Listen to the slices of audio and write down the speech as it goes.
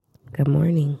Good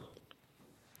morning.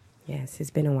 Yes,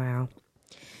 it's been a while.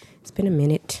 It's been a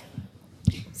minute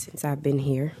since I've been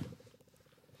here.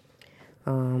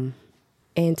 And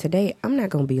today I'm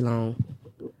not going to be long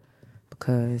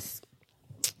because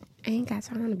I ain't got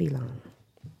time to be long.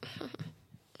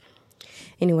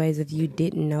 Anyways, if you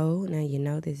didn't know, now you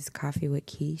know this is Coffee with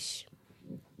Quiche.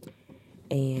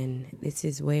 And this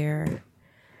is where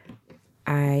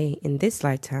I, in this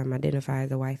lifetime, identify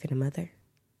as a wife and a mother.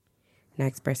 And I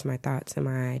express my thoughts and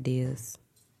my ideas.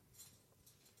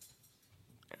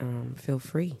 Feel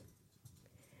free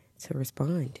to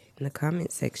respond in the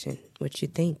comment section what you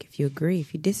think, if you agree,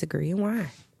 if you disagree, and why.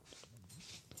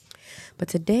 But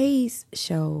today's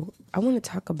show, I want to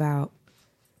talk about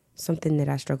something that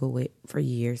I struggled with for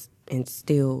years and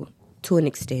still, to an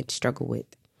extent, struggle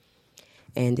with.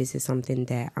 And this is something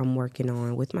that I'm working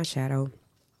on with my shadow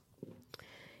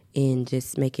and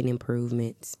just making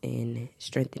improvements and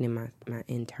strengthening my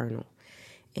internal.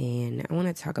 And I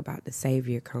want to talk about the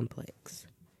savior complex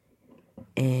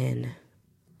and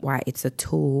why it's a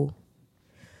tool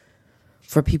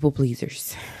for people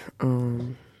pleasers.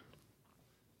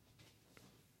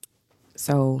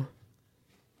 So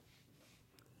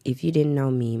if you didn't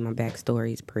know me, my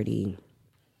backstory is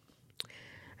I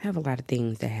have a lot of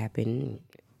things that happened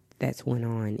that's went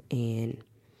on. And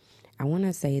I want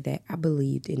to say that I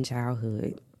believed in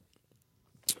childhood,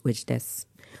 which that's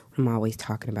what I'm always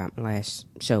talking about. My last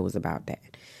show was about that.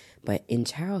 But in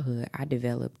childhood, I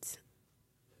developed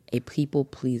a people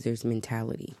pleaser's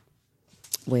mentality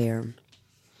where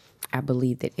I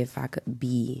believed that if I could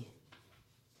be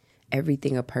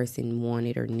everything a person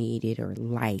wanted or needed or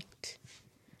liked,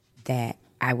 that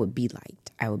I would be liked,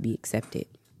 I would be accepted.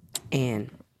 And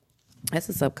that's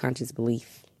a subconscious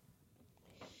belief.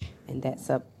 And that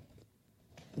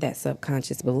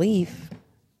subconscious belief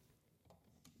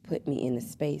put me in the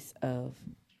space of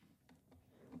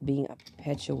being a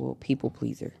perpetual people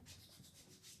pleaser.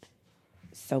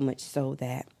 So much so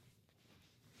that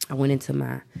I went into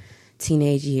my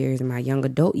teenage years and my young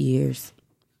adult years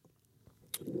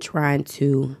trying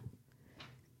to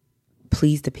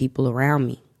please the people around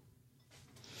me.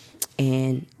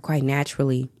 And quite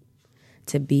naturally,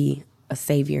 to be a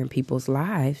savior in people's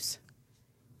lives,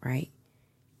 right,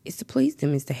 is to please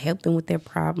them, is to help them with their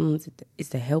problems, is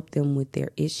to help them with their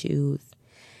issues.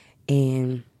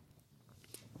 And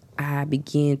I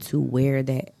began to wear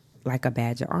that like a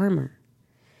badge of armor.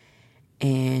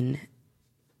 And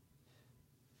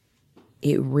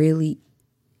it really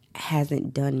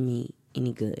hasn't done me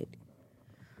any good.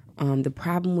 The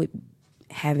problem with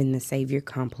having the savior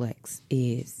complex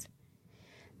is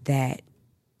that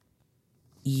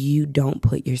you don't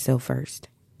put yourself first.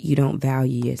 You don't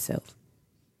value yourself.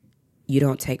 You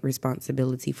don't take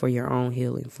responsibility for your own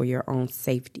healing, for your own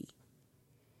safety,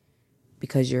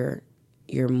 because you're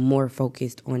more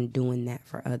focused on doing that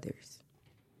for others.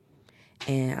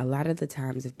 And a lot of the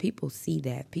times, if people see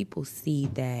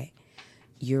that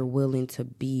you're willing to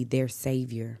be their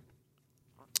savior,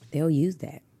 they'll use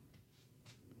that.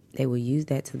 They will use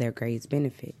that to their greatest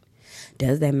benefit.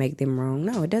 Does that make them wrong?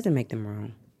 No, it doesn't make them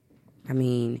wrong. I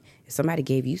mean, if somebody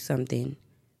gave you something,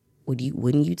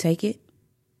 wouldn't you take it?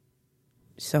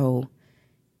 So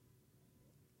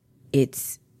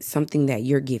it's something that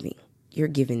you're giving. You're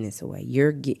giving this away.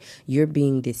 You're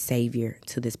being this savior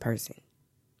to this person.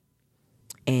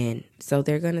 And so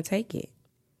they're going to take it.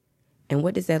 And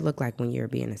what does that look like when you're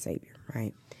being a savior,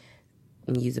 right?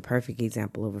 And use a perfect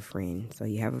example of a friend. So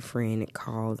you have a friend that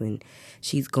calls and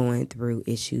she's going through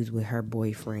issues with her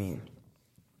boyfriend.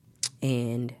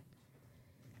 And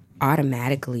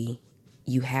automatically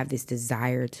you have this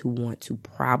desire to want to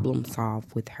problem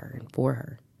solve with her and for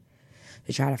her.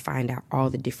 To try to find out all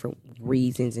the different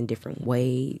reasons and different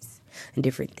ways and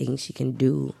different things she can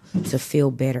do to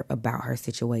feel better about her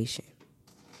situation.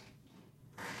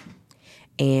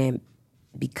 And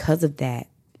because of that,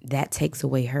 that takes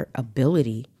away her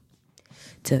ability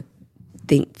to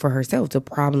think for herself, to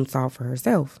problem solve for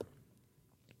herself.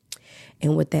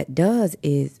 And what that does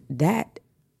is that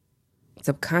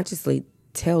subconsciously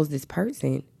tells this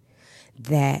person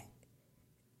that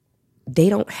they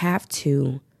don't have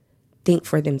to think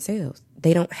for themselves.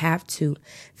 They don't have to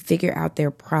figure out their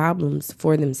problems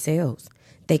for themselves.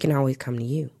 They can always come to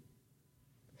you.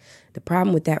 The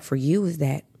problem with that for you is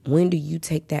that when do you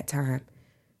take that time?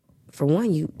 For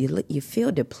one, you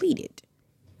feel depleted.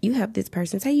 You have this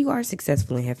person, say you are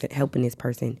successful in helping this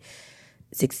person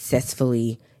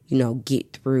successfully,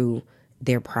 get through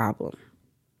their problem.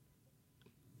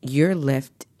 You're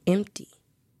left empty.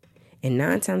 And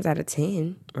 9 times out of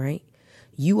 10, right,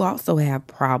 you also have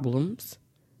problems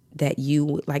that you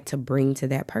would like to bring to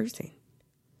that person.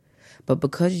 But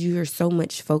because you're so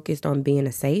much focused on being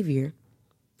a savior,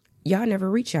 y'all never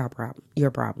reach your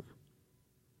problem.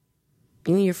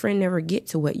 You and your friend never get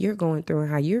to what you're going through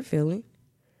and how you're feeling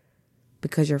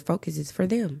because your focus is for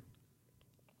them.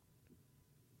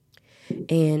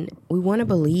 And we want to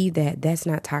believe that that's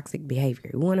not toxic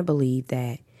behavior. We want to believe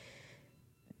that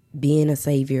being a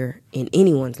savior in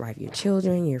anyone's life, your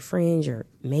children, your friends, your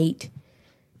mate,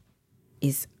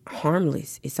 is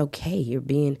harmless. It's okay. You're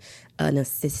being an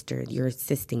assister. You're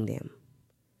assisting them.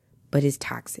 But it's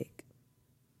toxic.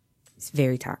 It's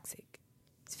very toxic.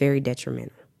 It's very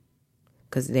detrimental.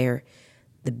 Because the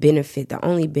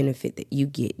only benefit that you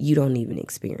get, you don't even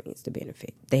experience the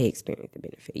benefit. They experience the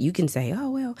benefit. You can say, oh,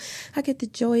 well, I get the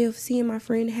joy of seeing my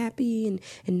friend happy and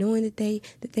knowing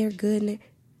that they're good. And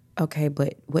okay,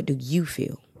 but what do you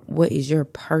feel? What is your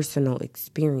personal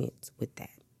experience with that?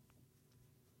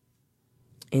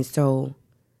 And so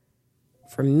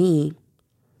for me,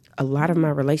 a lot of my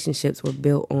relationships were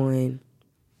built on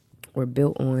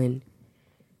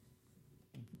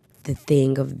the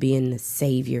thing of being the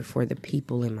savior for the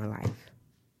people in my life.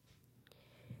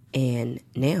 And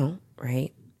now,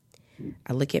 right,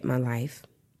 I look at my life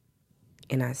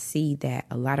and I see that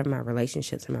a lot of my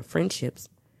relationships and my friendships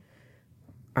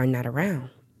are not around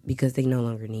because they no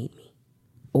longer need me.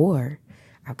 Or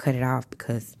I'll cut it off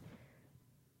because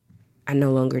I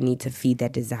no longer need to feed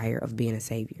that desire of being a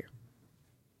savior.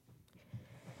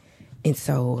 And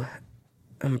so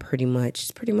I'm pretty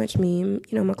much me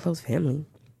and, my close family.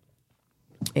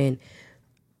 And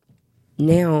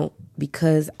now,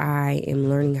 because I am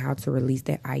learning how to release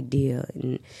that idea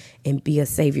and be a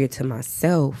savior to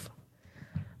myself,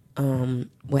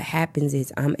 what happens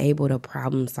is I'm able to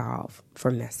problem solve for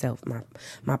myself.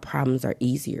 My problems are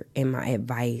easier, and my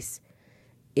advice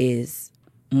is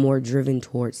more driven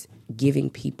towards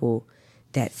giving people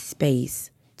that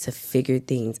space to figure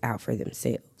things out for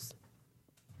themselves.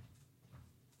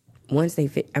 Once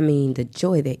the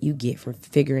joy that you get from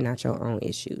figuring out your own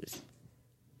issues,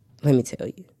 let me tell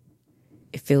you,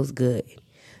 it feels good.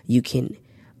 You can,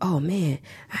 oh man,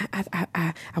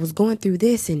 I was going through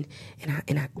this and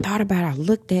I thought about it. I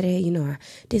looked at it, I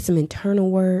did some internal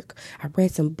work. I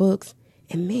read some books,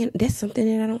 and man, that's something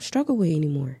that I don't struggle with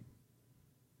anymore.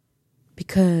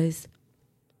 Because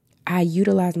I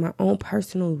utilized my own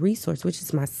personal resource, which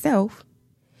is myself,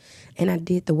 and I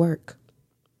did the work.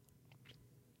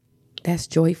 That's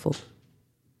joyful.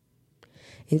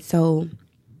 And so,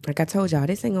 like I told y'all,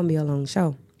 this ain't gonna be a long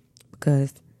show,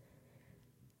 because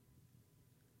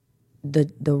the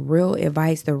real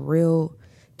advice, the real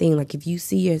thing, like if you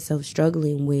see yourself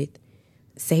struggling with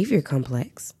savior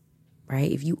complex,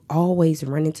 right? If you always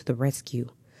run into the rescue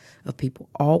of people,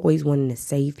 always wanting to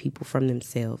save people from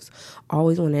themselves,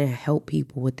 always wanting to help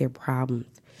people with their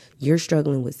problems, you're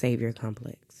struggling with savior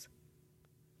complex.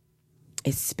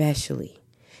 Especially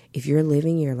if you're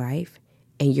living your life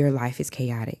and your life is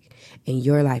chaotic and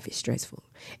your life is stressful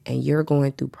and you're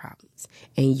going through problems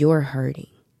and you're hurting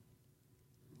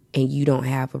and you don't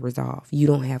have a resolve, you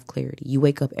don't have clarity. You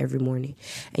wake up every morning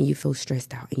and you feel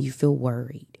stressed out and you feel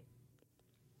worried.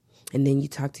 And then you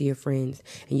talk to your friends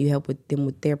and you help them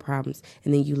with their problems.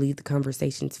 And then you leave the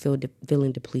conversations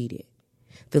feeling depleted,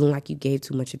 feeling like you gave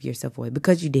too much of yourself away,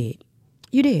 because you did.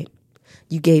 You did.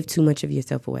 You gave too much of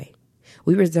yourself away.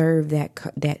 We reserve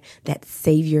that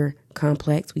savior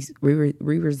complex. We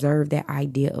reserve that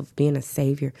idea of being a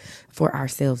savior for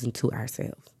ourselves and to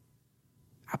ourselves.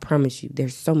 I promise you,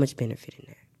 there's so much benefit in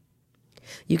that.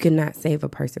 You cannot save a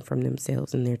person from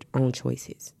themselves and their own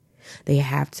choices. They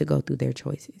have to go through their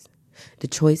choices. The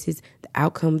choices, the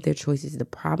outcome of their choices, the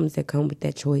problems that come with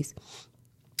that choice,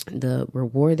 the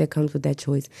reward that comes with that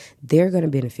choice, they're going to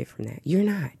benefit from that. You're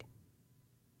not.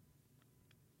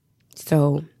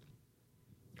 So,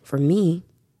 for me,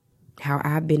 how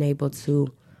I've been able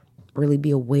to really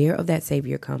be aware of that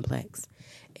savior complex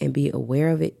and be aware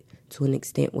of it to an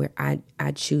extent where I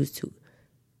choose to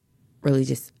really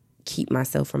just keep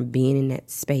myself from being in that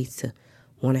space to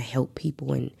want to help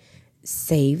people and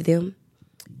save them,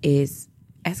 is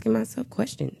asking myself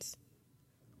questions.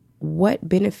 What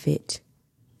benefit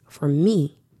for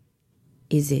me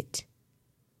is it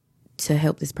to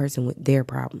help this person with their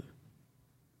problem?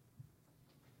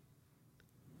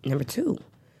 Number 2,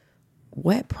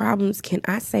 what problems can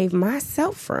I save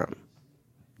myself from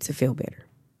to feel better?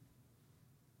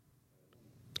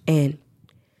 And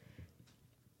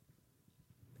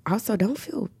also, don't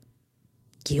feel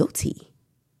guilty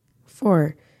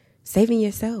for saving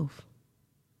yourself.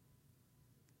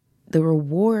 The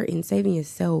reward in saving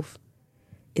yourself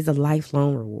is a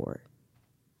lifelong reward.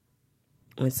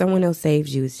 When someone else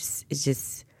saves you,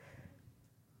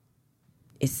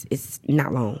 it's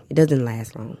not long. It doesn't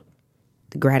last long.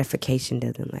 The gratification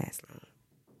doesn't last long.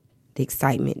 The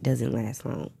excitement doesn't last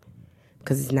long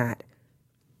because it's not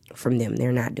from them.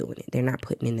 They're not doing it. They're not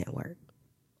putting in that work.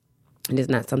 And it's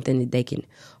not something that they can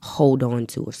hold on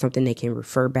to or something they can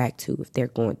refer back to if they're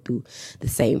going through the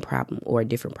same problem or a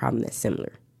different problem that's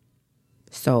similar.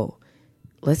 So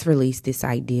let's release this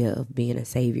idea of being a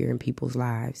savior in people's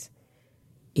lives.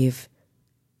 If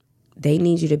they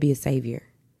need you to be a savior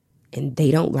and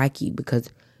they don't like you because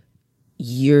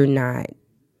you're not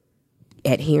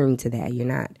adhering to that, you're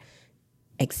not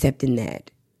accepting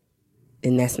that,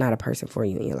 then that's not a person for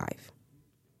you in your life.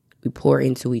 We pour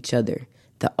into each other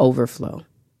the overflow,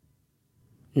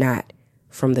 not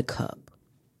from the cup.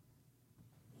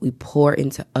 We pour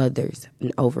into others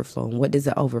an overflow. And what does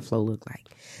the overflow look like?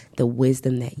 The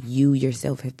wisdom that you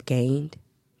yourself have gained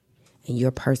and your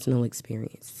personal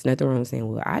experience. There's nothing wrong with saying,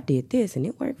 well, I did this and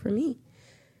it worked for me.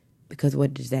 Because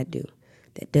what does that do?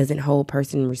 That doesn't hold a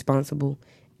person responsible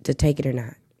to take it or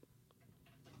not.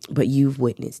 But you've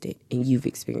witnessed it and you've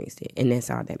experienced it. And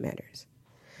that's all that matters.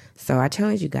 So I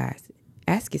challenge you guys,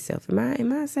 ask yourself, am I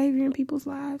a savior in people's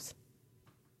lives?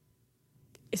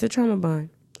 It's a trauma bond.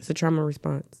 It's a trauma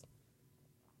response.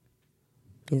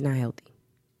 It's not healthy.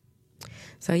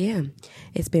 So yeah,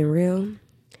 it's been real.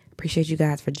 Appreciate you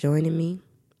guys for joining me.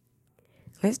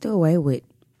 Let's do away with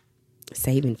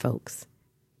saving folks.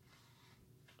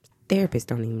 Therapists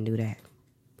don't even do that.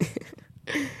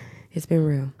 It's been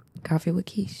real. Coffee with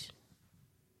Keish.